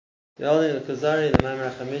We're holding the Kuzari, the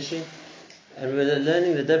Maimar Chamishi, and we're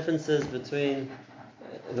learning the differences between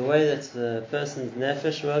the way that the person's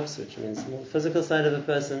nefesh works, which means the more physical side of a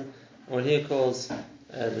person, and what he calls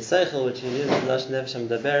the seichel, which he uses Lashon Nefesh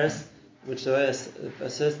Hamdaberes, which is the way a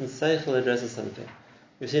certain seichel addresses something.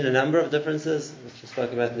 We've seen a number of differences, which we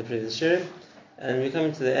spoke about in the previous shirim, and we're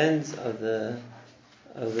coming to the end of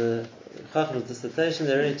the Chacham's dissertation.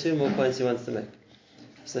 There are only two more points he wants to make.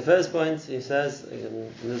 So the first point, he says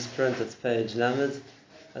in this print, it's page Lamed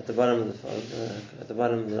at the bottom of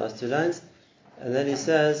the last two lines, and then he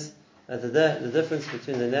says that the difference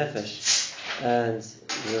between the nefesh and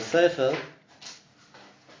the seichel,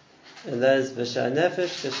 and that is v'sha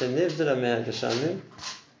nefesh k'shenivdela me'hageshamim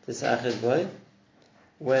tisachid boy.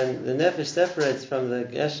 When the nefesh separates from the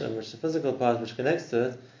geshem, which is the physical part which connects to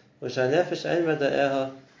it, v'sha nefesh ein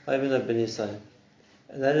mada'eha hayvina b'nisayim.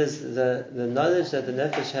 And that is the knowledge that the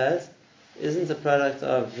nefesh has isn't a product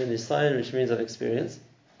of the nisayon, which means of experience.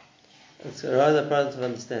 It's rather a product of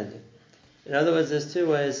understanding. In other words, there's two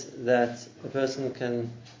ways that a person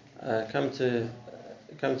can come to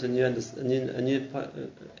a new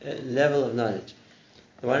level of knowledge.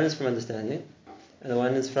 The one is from understanding, and the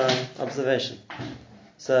one is from observation.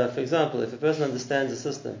 So, for example, if a person understands a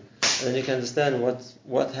system, and then he can understand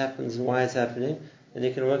what happens and why it's happening, then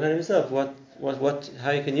he can work on himself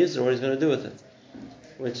how he can use it or what he's going to do with it,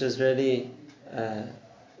 which is really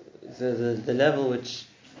the level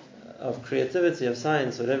of creativity, of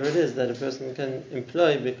science, whatever it is that a person can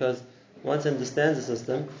employ, because once he understands the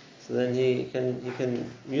system, so then he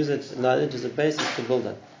can use it, knowledge as a basis to build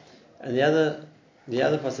on. And the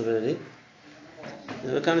other possibility is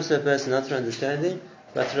when it comes to a person not through understanding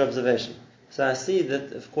but through observation. So I see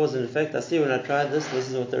that of cause and effect. I see when I try this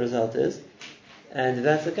is what the result is. And if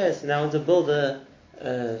that's the case, now I want to build an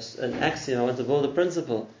axiom, I want to build a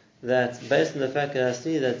principle that, based on the fact that I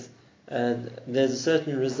see that there's a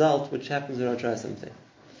certain result which happens when I try something,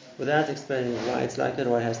 without explaining why it's like that or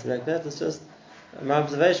why it has to be like that. It's just my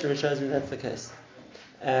observation which shows me that's the case.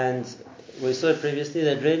 And we saw previously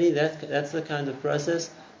that really that's the kind of process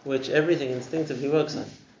which everything instinctively works on.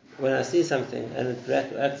 When I see something and it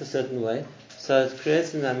acts a certain way, so it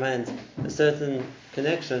creates in my mind a certain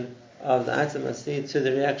connection of the item I see to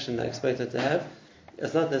the reaction I expect it to have.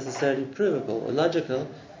 It's not necessarily provable or logical,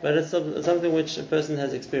 but it's something which a person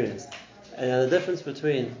has experienced. And the difference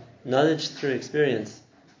between knowledge through experience,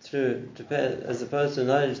 as opposed to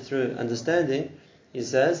knowledge through understanding, he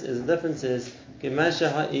says, is the difference is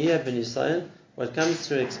what comes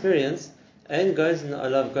through experience and goes in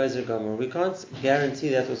alav goes gomer. We can't guarantee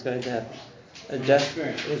that's what's going to happen.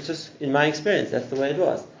 It's just in my experience, that's the way it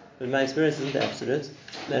was. But my experience isn't absolute.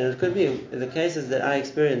 And it could be in the cases that I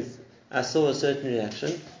experienced, I saw a certain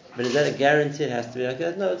reaction, but is that a guarantee it has to be like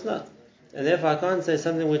that? No, it's not. And therefore I can't say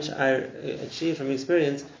something which I achieve from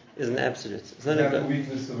experience is an absolute. It's not a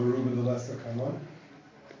weakness of Aruba the lesser Kamon?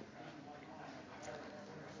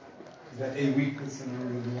 Is that a weakness in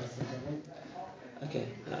Aruba the lesser Kamon? Okay.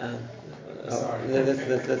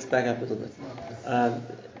 Let's back up a little bit.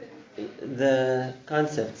 The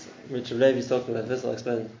concept which Levi is talking about, first I'll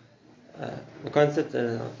explain the concept,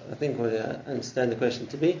 and I think we'll understand the question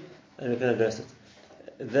to be, and we can address it.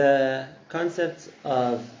 The concept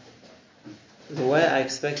of the way I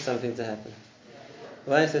expect something to happen.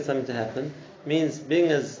 The way I expect something to happen means,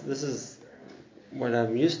 being as this is what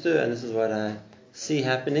I'm used to and this is what I see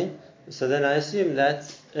happening, so then I assume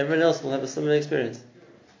that everyone else will have a similar experience.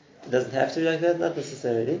 It doesn't have to be like that, not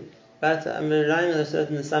necessarily, but I'm relying on a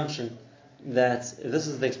certain assumption that if this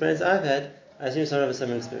is the experience I've had, I assume someone will have a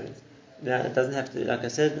similar experience. Now, it doesn't have to, like I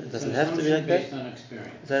said, it doesn't have to be like that. On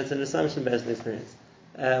experience. So it's an assumption based on experience,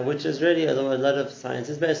 which is really a lot of science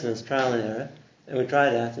is based on. It's trial and error, and we try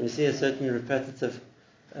it out, and we see a certain repetitive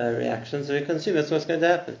reaction, so we can assume that's what's going to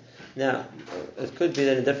happen. Now, it could be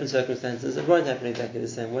that in different circumstances it won't happen exactly the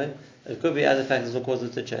same way. It could be other factors will cause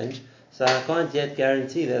it to change. So I can't yet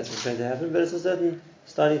guarantee that's what's going to happen, but it's a certain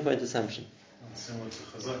starting point assumption. It's similar to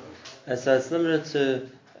chazaka. So it's similar to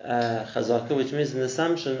chazaka, which means an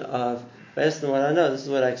assumption of, based on what I know, this is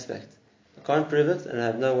what I expect. I can't prove it, and I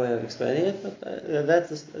have no way of explaining it, but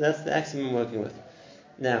that's the axiom I'm working with.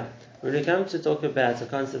 Now, when we come to talk about the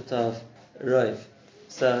concept of roiv,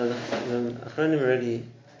 so the Achronim already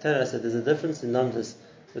tell us that there's a difference in numbers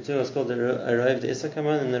between what's called a roiv de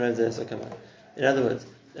Esakaman and a roiv de Esakaman. In other words,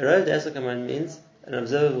 a roiv de Esakaman means an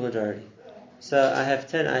observable majority. So I have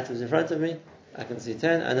 10 items in front of me, I can see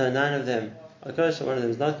 10, I know 9 of them are kosher, 1 of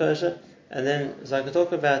them is not kosher, and then, so I can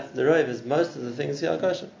talk about the roiv as most of the things here are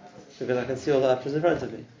kosher, because I can see all the options in front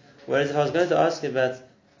of me. Whereas if I was going to ask you about,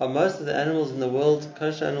 are most of the animals in the world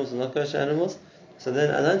kosher animals or not kosher animals, So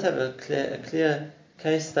then I don't have a clear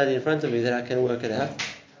case study in front of me that I can work it out.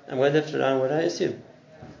 I'm going to have to rely on what I assume,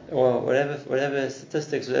 or whatever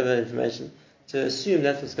statistics, whatever information, to assume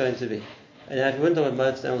that's what's going to be. And if you wouldn't know what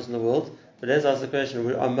most animals in the world, but let's ask the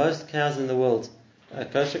question: are most cows in the world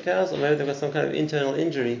kosher cows, or maybe they've got some kind of internal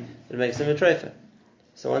injury that makes them a trophy?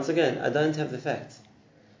 So once again, I don't have the facts.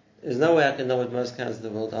 There's no way I can know what most cows in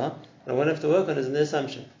the world are. What I'm going to have to work on is an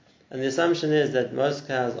assumption. And the assumption is that most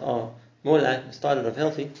cows are more like started off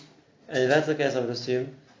healthy. And if that's the case, I would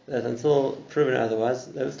assume that until proven otherwise,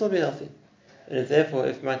 they would still be healthy. And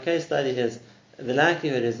if my case study is, the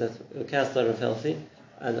likelihood is that the cows started off healthy,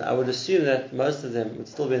 and I would assume that most of them would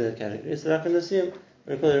still be in that category, so I can assume,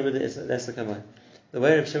 we call it Lesser Kaman. The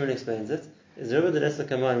way Rav Shimon explains it is Rebbe the Lesser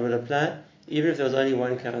Kaman would apply even if there was only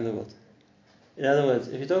one cow in the world. In other words,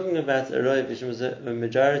 if you're talking about a roy which was a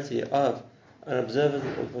majority of an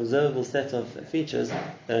observable set of features,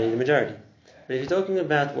 then I need a majority. But if you're talking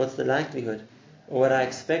about what's the likelihood, or what I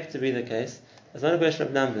expect to be the case, it's not a question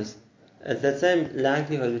of numbers. It's that same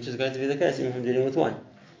likelihood which is going to be the case even if I'm dealing with one.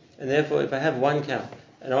 And therefore, if I have one cow,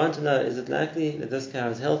 and I want to know, is it likely that this cow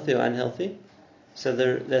is healthy or unhealthy? So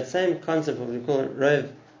that same concept, what we call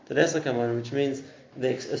rov, the lesser kaman, which means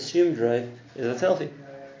the assumed rov, is it's healthy.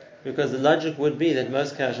 Because the logic would be that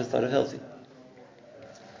most cows should start off healthy.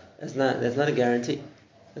 That's not a guarantee.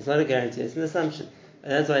 It's not a guarantee, it's an assumption.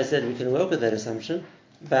 And that's why I said we can work with that assumption,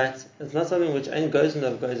 but it's not something which ain't goes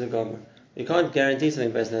a gomer. You can't guarantee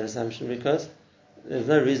something based on that assumption because there's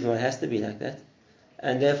no reason why it has to be like that.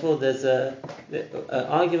 And therefore there's an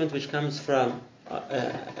argument which comes from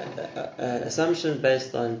an assumption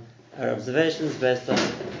based on our observations, based on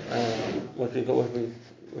what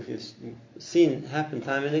we've seen happen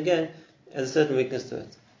time and again, has a certain weakness to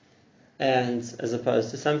it. And as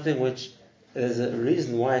opposed to something which there's a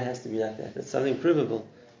reason why it has to be like that. It's something provable,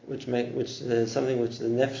 something which the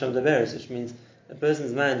nefesh medaberes, which means a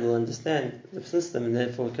person's mind will understand the system and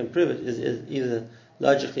therefore can prove it is either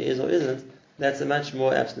logically is or isn't. That's a much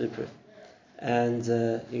more absolute proof. And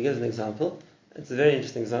he gives an example. It's a very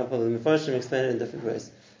interesting example. The Mefarshim explain it in different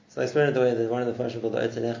ways. So I explain it the way that one of the Mefarshim called the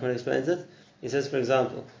Otzei Nechman explains it. He says, for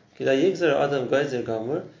example, Ki la yigzer adam gozer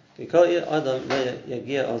gamur, ki kol adam lo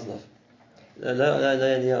yagia oznav.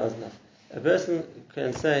 A person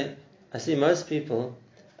can say, I see most people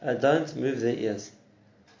don't move their ears.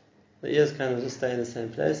 The ears kind of just stay in the same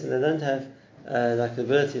place, and they don't have like the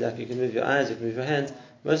ability, like you can move your eyes, you can move your hands.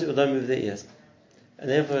 Most people don't move their ears. And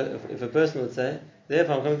therefore, if a person would say,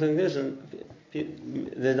 therefore I'm coming to the conclusion,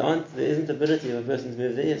 there isn't the ability of a person to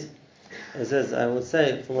move their ears. And it says, I would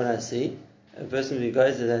say, from what I see, a person who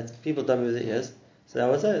goes to that people don't move their ears, so I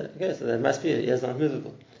would say, okay, so that must be, the ears aren't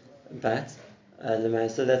movable. But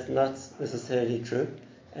so that's not necessarily true,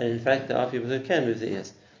 and in fact there are people who can move their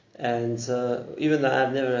ears. And even though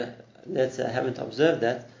I've never, let's say I haven't observed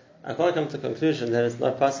that, I can't come to the conclusion that it's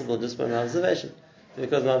not possible just by my observation,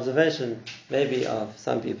 because my observation may be of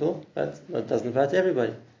some people, but it doesn't apply to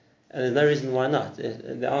everybody. And there's no reason why not.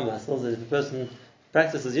 There are muscles that if a person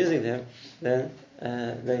practices using them, then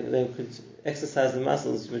they could exercise the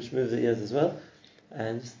muscles which move the ears as well.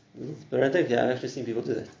 But I think I've actually seen people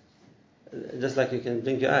do that. Just like you can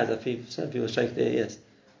blink your eyes, some people shake their ears,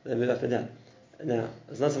 they move up and down. Now,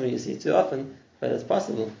 it's not something you see too often, but it's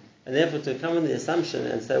possible. And therefore, to come with the assumption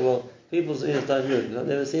and say, well, people's ears don't move because I've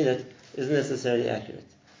never seen it, isn't necessarily accurate.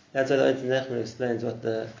 That's why the Otzei Nechman explains what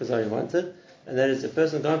the Kuzari wanted, and that is a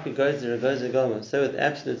person can't be gozer gomer, say with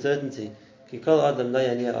absolute certainty, kikol adam lo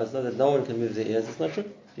yaniya oznav, that no one can move their ears. It's not true.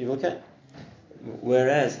 People can.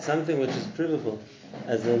 Whereas something which is provable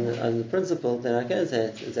as the principle, then I can say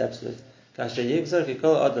it's absolute. Kasher yigzor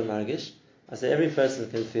kikol adam margish. I say every person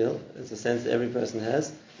can feel. It's a sense that every person has.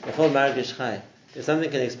 V'chol margish chai. If something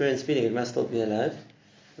can experience feeling, it must still be alive.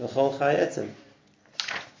 V'chol chai etzem.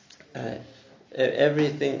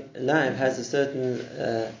 Everything alive has a certain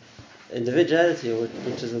individuality,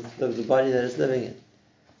 which is the body that it's living in.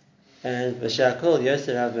 And v'shakol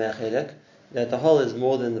yoser rav me'achelek, that the whole is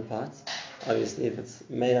more than the parts. Obviously, if it's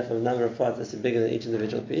made up of a number of parts, that's bigger than each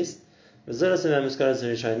individual piece. Those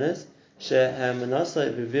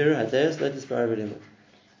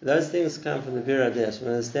things come from the Biur HaDeis, from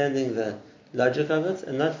understanding the logic of it,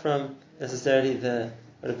 and not from necessarily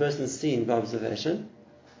what a person's seen by observation.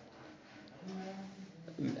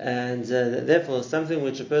 And therefore, something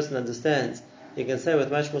which a person understands, he can say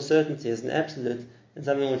with much more certainty as an absolute, than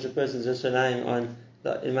something which a person is just relying on,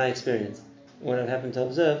 in my experience, what I've happened to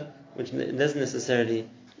observe, which isn't necessarily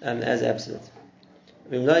as absolute.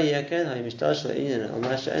 If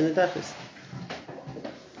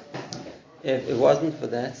it wasn't for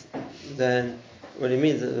that, then what he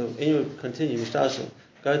means is that you would continue, mishtalshel,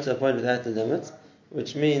 go to a point without the limit,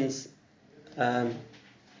 which means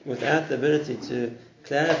without the ability to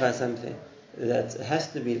clarify something that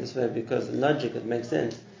has to be this way because in logic it makes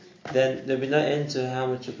sense, then there'll be no end to how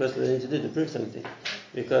much a person will need to do to prove something.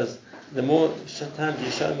 Because the more times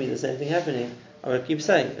you show me the same thing happening, I will keep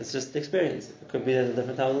saying it's just experience. It could be that at a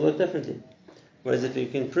different time it will work differently. Whereas if you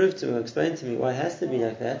can prove to me or explain to me why it has to be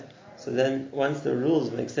like that, so then once the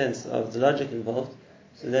rules make sense of the logic involved,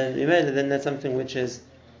 so then that's something which is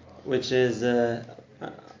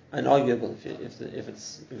unarguable if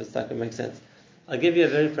it's like it makes sense. I'll give you a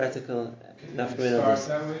very practical nafkamina of this.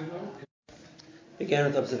 Began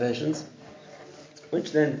with observations, on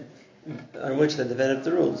which they developed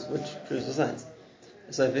the rules, which proves the science.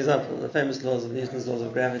 So, for example, the famous laws of Newton's laws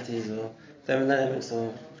of gravity, or thermodynamics,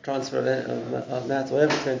 or transfer of matter,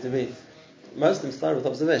 whatever it's going to be, most of them start with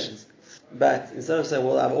observations. But instead of saying,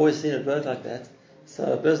 well, I've always seen it work like that,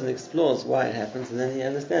 so a person explores why it happens, and then he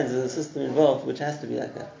understands there's a system involved which has to be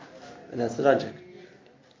like that. And that's the logic.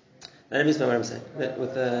 Now, let me explain what I'm saying. With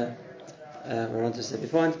what I want to say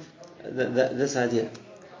before, this idea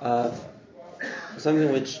of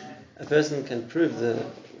something which a person can prove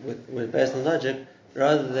with based on logic,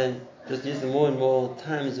 rather than just use them more and more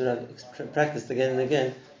times that I've practiced again and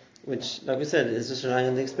again, which, like we said, is just relying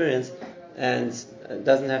on the experience and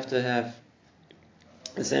doesn't have to have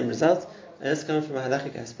the same result. And it's coming from a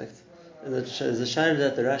halachic aspect. And there's a shayla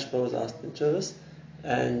that the Rashba was asked in Chuvas,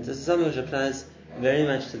 and this is something which applies very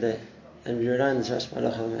much today. And we rely on this Rashba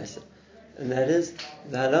halacha l'maaseh. And that is,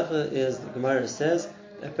 the halacha is, the Gemara says,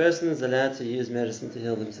 a person is allowed to use medicine to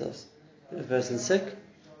heal themselves. If a person is sick,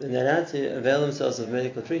 then they're allowed to avail themselves of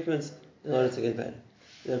medical treatments in order to get better.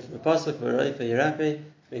 Then from the pasuk, v'roi v'yirape,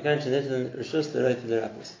 v'kan shenetin rishus l'roi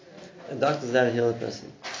v'yirapus. A doctor is allowed to heal a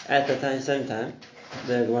person. At the same time,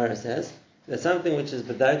 the Gemara says that something which is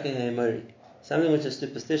b'darkei ha'emori, something which is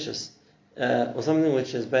superstitious, or something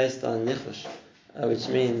which is based on nichush, which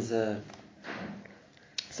means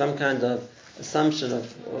some kind of assumption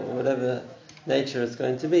of whatever nature it's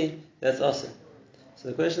going to be, that's awesome. So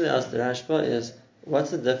the question they asked the Rashba is,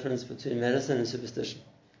 what's the difference between medicine and superstition?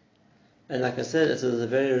 And like I said, it's a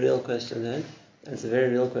very real question then, and it's a very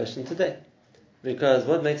real question today. Because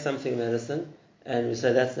what makes something medicine, and we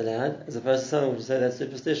say that's allowed, as opposed to something which we say that's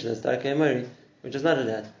superstition, that's darkei mori, which is not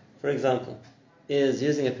allowed. For example, is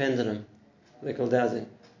using a pendulum, they call dowsing,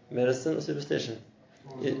 medicine or superstition?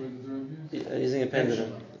 Using a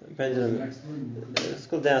pendulum. It's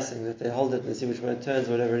called dowsing, that they hold it and see which way it turns,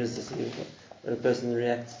 whatever it is, to see what a person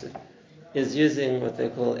reacts to. Is using what they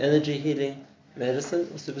call energy healing medicine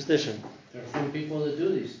or superstition. There are from people that do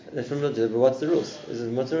these. They're from the but what's the rules? Is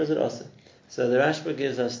it mutter or is it asa? So the Rashba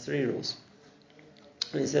gives us 3 rules.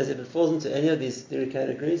 And he says if it falls into any of these 3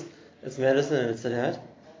 categories, it's medicine and it's allowed.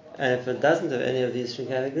 And if it doesn't have any of these 3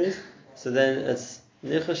 categories, so then it's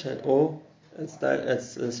nichush or it's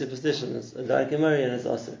superstition, it's a darkei mori and it's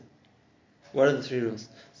asa. What are the 3 rules?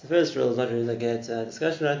 So the first rule is not really going to get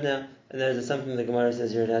discussion right now, and there is something the Gemara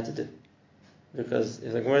says you're allowed to do. Because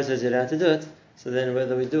if the Gemara says you're allowed to do it, so then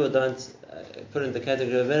whether we do or don't put it in the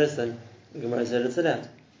category of medicine, the Gemara said it's allowed.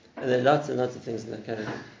 And there are lots and lots of things in that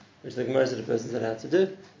category, which the Gemara said a person is allowed to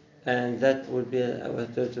do, and that would be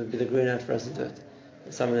the green light for us to do it.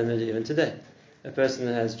 Some of them do even today. A person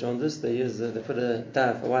who has jaundice, they put a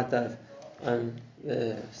white dove, on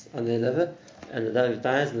their liver, and the dove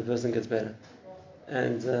dies, and the person gets better.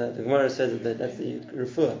 And the Gemara says that that's the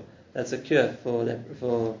refuah, that's a cure for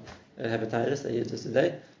hepatitis. They use this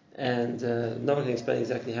today, and no one can explain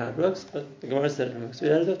exactly how it works, but the Gemara said it works. We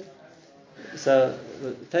don't do it. So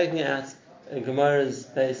taking out Gemara's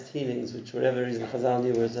based healings, which for whatever reason Chazal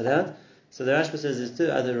knew was allowed. So the Rashba says there's 2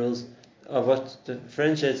 other rules of what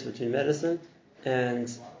differentiates between medicine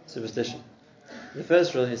and superstition. The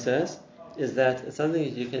first rule, he says, is that it's something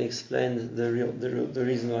that you can explain the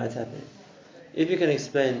reason why it's happening. If you can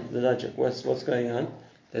explain the logic, what's going on,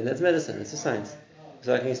 then that's medicine, it's a science.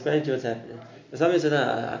 So I can explain to you what's happening. If somebody says,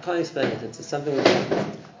 no, I can't explain it, it's something which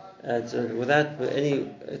happens, without any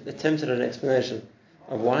attempt at an explanation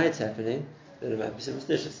of why it's happening, then it might be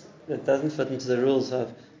superstitious. It doesn't fit into the rules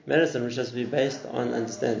of medicine, which has to be based on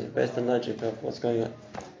understanding, based on logic of what's going on.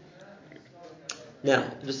 Now,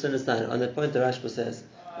 just to understand, on that point the Rashba says,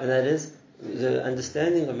 and that is, the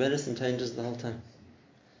understanding of medicine changes the whole time.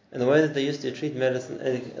 And the way that they used to treat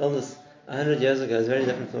illness 100 years ago is very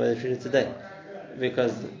different from the way they treat it today.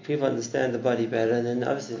 Because people understand the body better, and then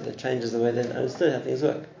obviously it changes the way they understood how things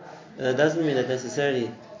work. And it doesn't mean that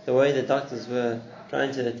necessarily the way the doctors were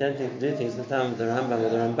attempting to do things at the time of the Rambam or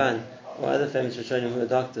the Ramban or other famous Rishonim who were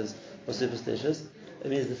doctors or superstitious. It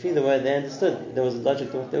means the way they understood, there was a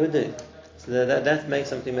logic to what they were doing. So that makes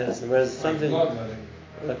something medicine. Whereas something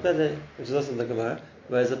like blood, which is also in the Gemara,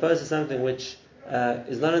 whereas opposed to something which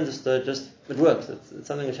is not understood, just it works. It's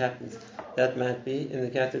something which happens. That might be in the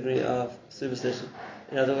category of superstition.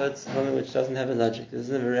 In other words, something which doesn't have a logic, it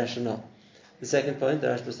doesn't have a rationale. The second point, the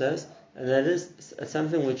Rashba says, and that is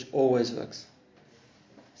something which always works.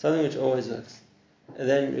 Something which always works. And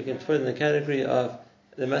then we can put it in the category of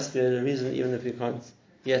there must be a reason even if you can't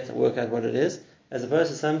yet work out what it is, as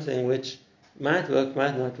opposed to something which might work,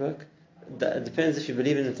 might not work. It depends if you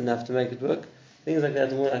believe in it enough to make it work. Things like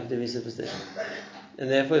that are more likely to be superstition. And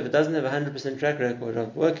therefore, if it doesn't have a 100% track record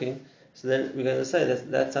of working, so then we're going to say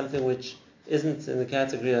that's something which isn't in the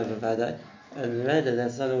category of a vadai, and rather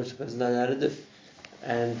that's something which a person is not allowed to do.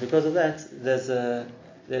 And because of that,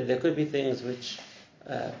 there could be things which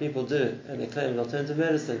people do, and they claim an alternative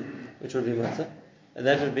medicine, which would be matzah, and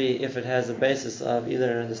that would be if it has a basis of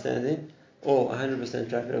either an understanding or 100%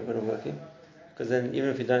 track record of working. Because then, even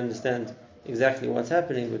if you don't understand exactly what's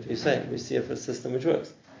happening, what we say, we see it for a system which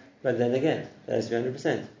works. But then again, that is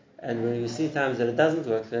 100%. And when you see times that it doesn't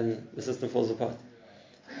work, then the system falls apart.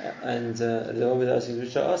 And there will be those things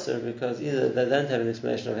which are also because either they don't have an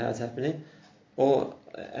explanation of how it's happening, or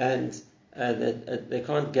that they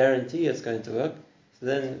can't guarantee it's going to work. So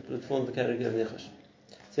then it would fall in the category of nichush.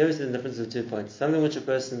 So here we see the difference of 2 points: something which a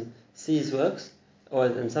person sees works,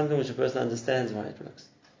 and something which a person understands why it works.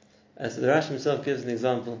 So the Rashi himself gives an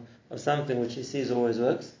example of something which he sees always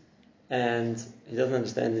works, and he doesn't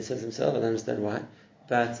understand. He says himself, I don't understand why.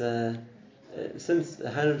 But since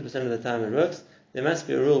 100% of the time it works, there must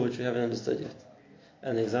be a rule which we haven't understood yet.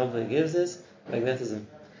 And the example he gives is magnetism.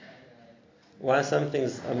 Why some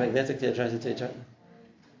things are magnetically attracted to each other.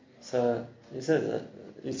 So he says,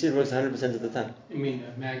 you see it works 100% of the time. You mean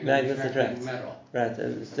a Magnets attract metal? Right,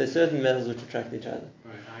 and there's certain metals which attract each other.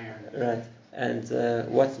 Right, iron. Right,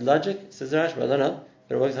 and what's logic? Says Rashi, I don't know,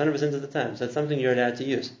 but it works 100% of the time. So it's something you're allowed to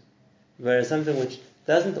use. Whereas something which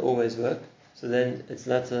doesn't always work, so then it's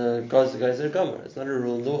not a goes a gomer. It's not a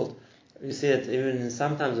rule in the world. You see it even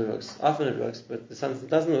sometimes it works, often it works, but something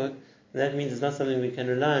doesn't work, and that means it's not something we can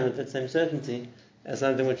rely on with that same certainty as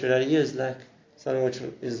something which we're allowed to use, like something which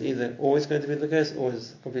is either always going to be the case or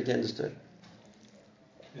is completely understood.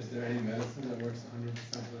 Is there any medicine that works 100%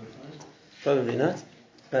 of the time? Probably not,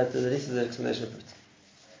 but at least there's an explanation for it.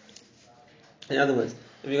 In other words,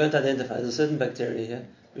 if you're going to identify there's a certain bacteria here,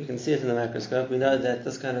 we can see it in the microscope, we know that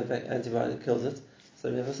this kind of antibiotic kills it,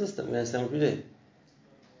 so we have a system, we understand what we do.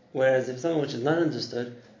 Whereas if something which is not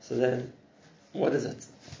understood, so then what is it?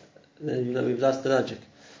 Then we've lost the logic,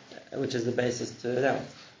 which is the basis to allow it.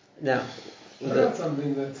 Now, what about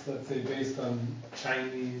something that's, let's say, based on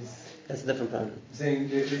Chinese? That's a different problem. Saying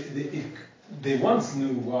they once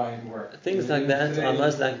knew why it worked. Things like that are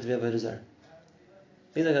most likely to be avodah zarah.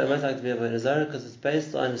 Things like that are most likely to be avodah zarah because it's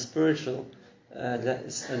based on a spiritual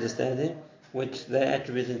understanding, which they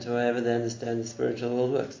attribute into however they understand the spiritual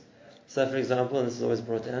world works. So, for example, and this is always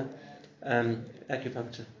brought down,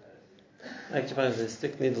 acupuncture. Acupuncture, they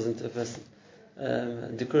stick needles into a person.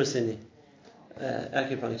 Dikurasini,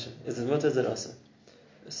 acupuncture. Is it mutter, is it also?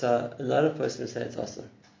 So, a lot of persons say it's also.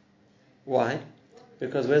 Why?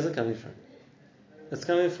 Because where's it coming from? It's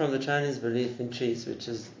coming from the Chinese belief in qis, which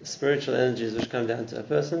is spiritual energies which come down to a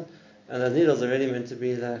person, and the needles are really meant to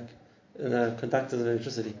be like conductors of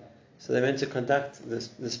electricity. So they're meant to conduct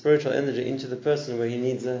the spiritual energy into the person where he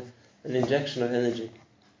needs an injection of energy.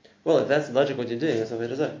 Well, if that's the logic what you're doing, that's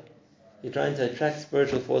avodah zarah. You're trying to attract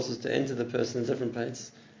spiritual forces to enter the person in different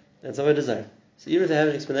places. That's avodah zarah. So even if they have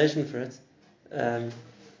an explanation for it,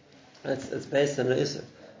 it's based on the issur.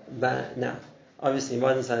 But now, obviously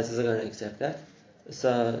modern scientists are going to accept that.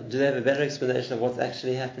 So do they have a better explanation of what's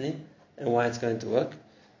actually happening and why it's going to work?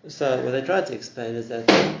 So what they try to explain is that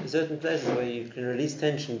in certain places where you can release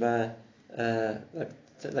tension by,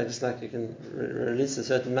 just like you can release a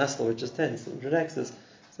certain muscle which is tense and relaxes.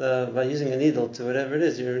 So by using a needle to whatever it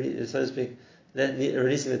is, you're, so to speak,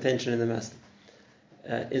 releasing the tension in the muscle.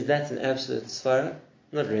 Is that an absolute svara?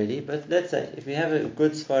 Not really, but let's say if we have a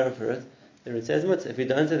good svara for it, then it says mutzah. If we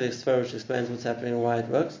don't have a svara which explains what's happening and why it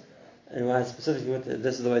works, and why specifically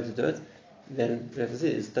this is the way to do it, then we have to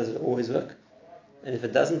see, does it always work? And if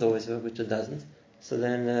it doesn't always work, which it doesn't, so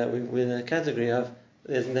then we're in a category of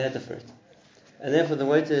there's no data for it. And therefore the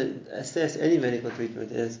way to assess any medical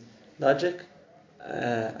treatment is logic,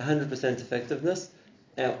 100% effectiveness,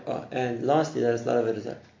 and lastly that it's not avodah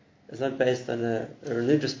zarah. It's not based on a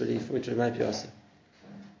religious belief, which it might be also.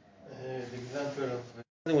 The example of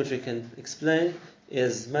something which we can explain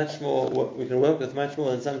is much more, we can work with much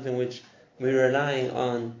more than something which we're relying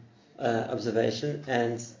on observation,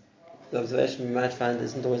 and the observation we might find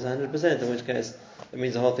isn't always 100%, in which case it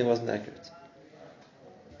means the whole thing wasn't accurate.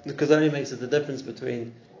 The Kuzari makes it the difference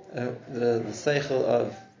between the seichel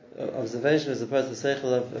of observation as opposed to the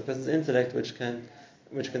seichel of a person's intellect, which can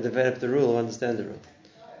develop the rule or understand the rule.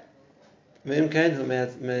 The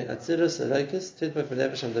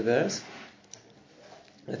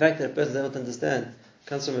fact that a person is able to understand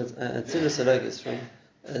comes from atzilus halokis, from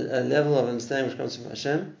a level of understanding which comes from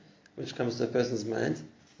Hashem, which comes to a person's mind,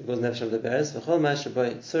 because nefesh leberes v'chol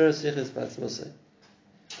ma'ashaboy tzura sichis b'atzmosei.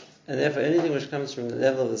 And therefore, anything which comes from the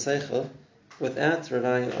level of the seichel, without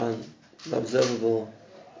relying on the observable,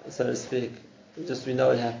 so to speak, just we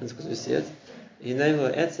know it happens because we see it.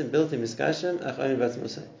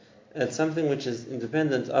 It's something which is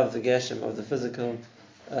independent of the geshem, of the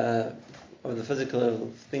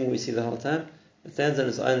physical thing we see the whole time. It stands on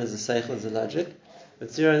its own as a seichel, as a logic. And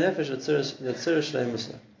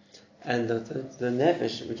the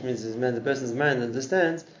nefesh, which means the person's mind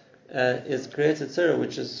understands, is created tzura,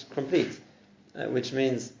 which is complete, which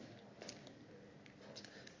means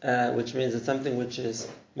it's something which is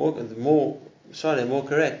more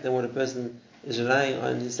correct than what a person is relying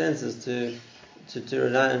on his senses to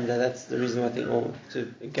rely on. That's the reason why I think, or to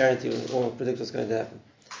guarantee or predict what's going to happen.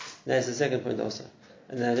 Now, it's the second point also,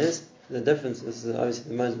 and that is the difference. This is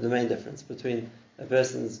obviously the main difference between a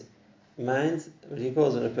person's mind, what he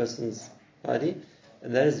calls it, a person's body,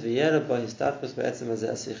 and that is v'yera b'histatkus b'etzem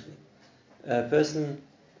hazeh asichli. A person's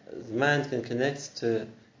mind can connect to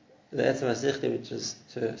the etzem asichli, which is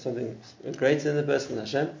to something greater than the person,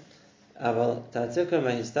 Hashem. Aval ta'atziko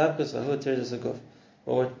me'histatkus v'hu tirzus haguf.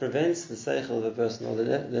 But what prevents the seichel of a person, or the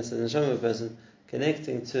neshama of a person,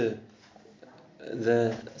 connecting to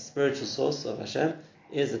the spiritual source of Hashem,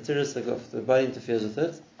 is the tirzus haguf. The body interferes with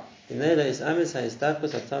it. And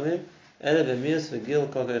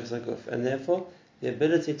therefore, the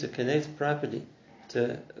ability to connect properly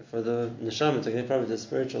for the neshama to connect properly to the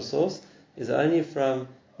spiritual source is only from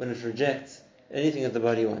when it rejects anything that the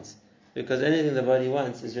body wants. Because anything the body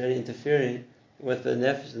wants is really interfering with the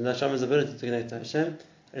nefesh, the neshama's ability to connect to Hashem,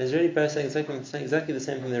 and is really saying exactly the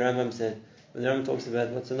same thing the Rambam said when the Rambam talks about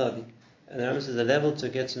what's a navi. And the Rambam says the level to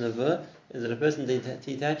get to Nevuah is that a person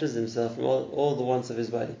detaches himself from all the wants of his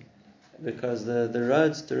body. Because the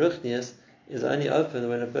road to Ruchnias is only open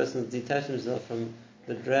when a person detaches himself from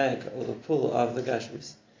the drag or the pull of the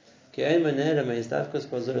Gashmis. The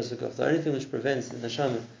only thing which prevents the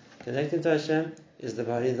neshama connecting to Hashem is the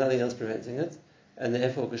body, nothing else preventing it. And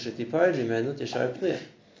therefore, and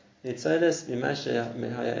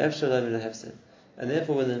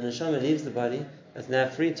therefore, when the neshama leaves the body, it's now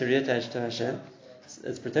free to reattach to Hashem.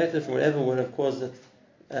 It's protected from whatever would have caused it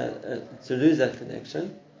to lose that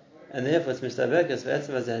connection. And therefore, it's mistabekas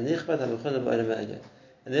ve'etzem hazeh nichbad ha'mechuna b'olam ha'elyon.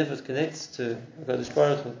 And therefore, it connects to Hakadosh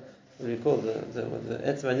Baruch Hu, what we call the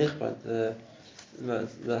etzem nichbad,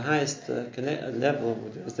 the highest level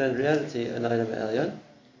of understand reality in Olam ha'elyon.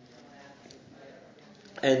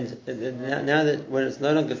 And now that when it's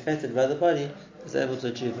no longer fettered by the body, it's able to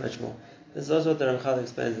achieve much more. This is also what the Ramchal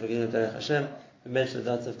explains at the beginning of Derech Hashem. We mentioned it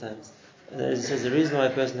lots of times. And he says the reason why a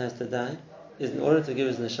person has to die is in order to give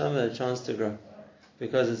his neshama a chance to grow.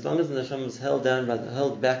 Because as long as the neshama is held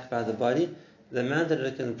back by the body, the amount that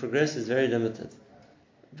it can progress is very limited.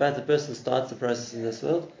 But the person starts the process in this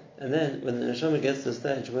world, and then when the neshama gets to a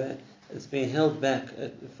stage where it's being held back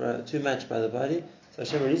too much by the body, so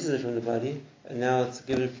Hashem releases it from the body, and now it's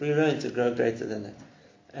given free rein to grow greater than that.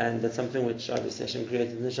 And that's something which obviously Hashem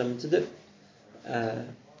created the neshama to do.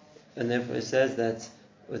 And therefore it says that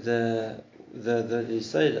the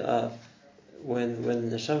yesod of when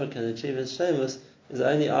the neshama can achieve its shlemus is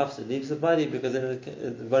only after it leaves the body, because then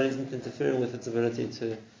the body isn't interfering with its ability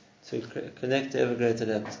to connect to ever greater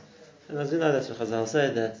levels. And as we know, that's what Chazal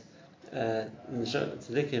said, that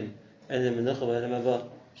tzadikim elim menucha v'elim haba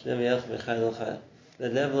shneim yelch v'chayil l'chayil. The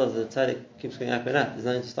level of the tzaddik keeps going up and up. There's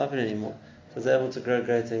nothing to stop it anymore. So it's able to grow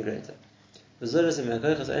greater and greater. Besides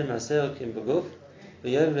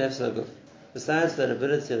that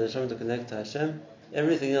ability of the neshama to connect to Hashem,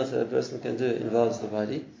 everything else that a person can do involves the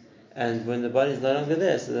body. And when the body is no longer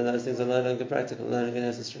there, so then those things are no longer practical, no longer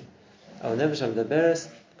necessary. Whereas the nefesh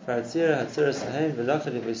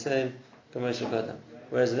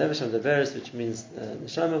hamdaberes, which means the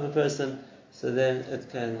neshama of a person, so then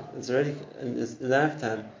it's already in its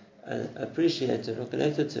lifetime appreciated or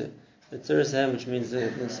connected to the tzuras haim, which means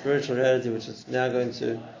the spiritual reality, which is now going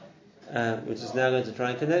to try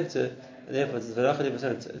and connect to, and therefore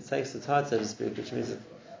it takes its heart, so to speak, which means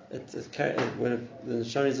when the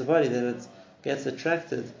neshama is the body, then it gets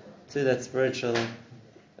attracted to that spiritual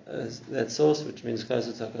that source, which means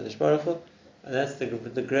closer to HaKadosh Baruch Hu, and that's the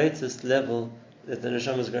greatest level that the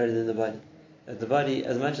neshama is greater than the body. That the body,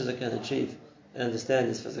 as much as it can achieve and understand,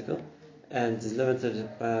 is physical and is limited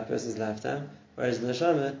by a person's lifetime, whereas the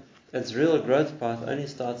neshama, its real growth path only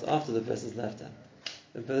starts after the person's lifetime.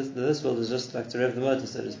 This world is just like to rev the motor,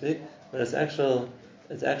 so to speak, but its actual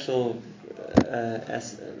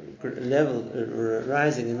level,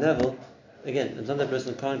 rising in level, again, it's not that a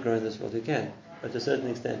person can't grow in this world, he can, but to a certain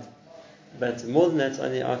extent. But more than that,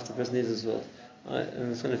 only after the person leaves this world.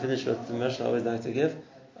 I'm just going to finish with the mashal I always like to give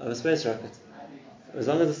of a space rocket. As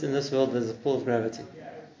long as it's in this world, there's a pull of gravity.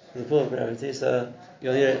 There's a pull of gravity, so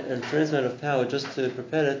you'll need a tremendous amount of power just to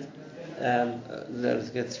propel it, that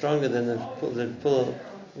it gets stronger than the pull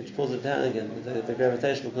which pulls it down again, the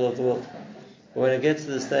gravitational pull of the world. But when it gets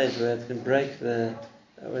to the stage where it can break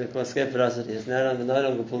what we call escape velocity, it's no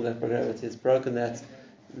longer pulled back by gravity, it's broken that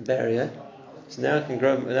barrier, so now it can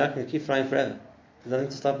grow, now it can keep flying forever. There's nothing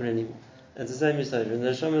to stop it anymore. And it's the same usage. When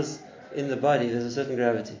the neshama's in the body, there's a certain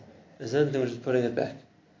gravity, there's a certain thing which is pulling it back.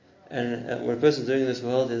 And what a person doing in this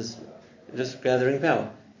world is just gathering power.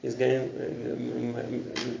 He's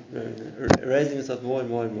raising himself more and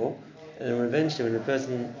more and more. And eventually, when a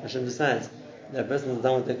person, Hashem decides that person is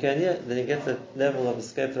done with the Kenya, then he gets that level of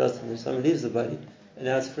escape velocity when someone leaves the body, and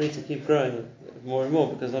now it's free to keep growing more and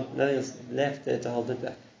more because nothing is left there to hold it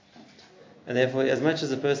back. And therefore, as much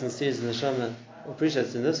as a person sees the neshama or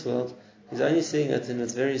appreciates in this world, he's only seeing it in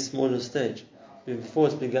its very smallest stage, before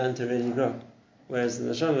it's begun to really grow. Whereas the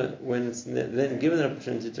neshama, when it's then given an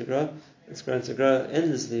opportunity to grow, it's going to grow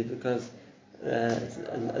endlessly because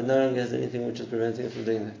it no longer has anything which is preventing it from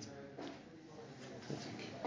doing that.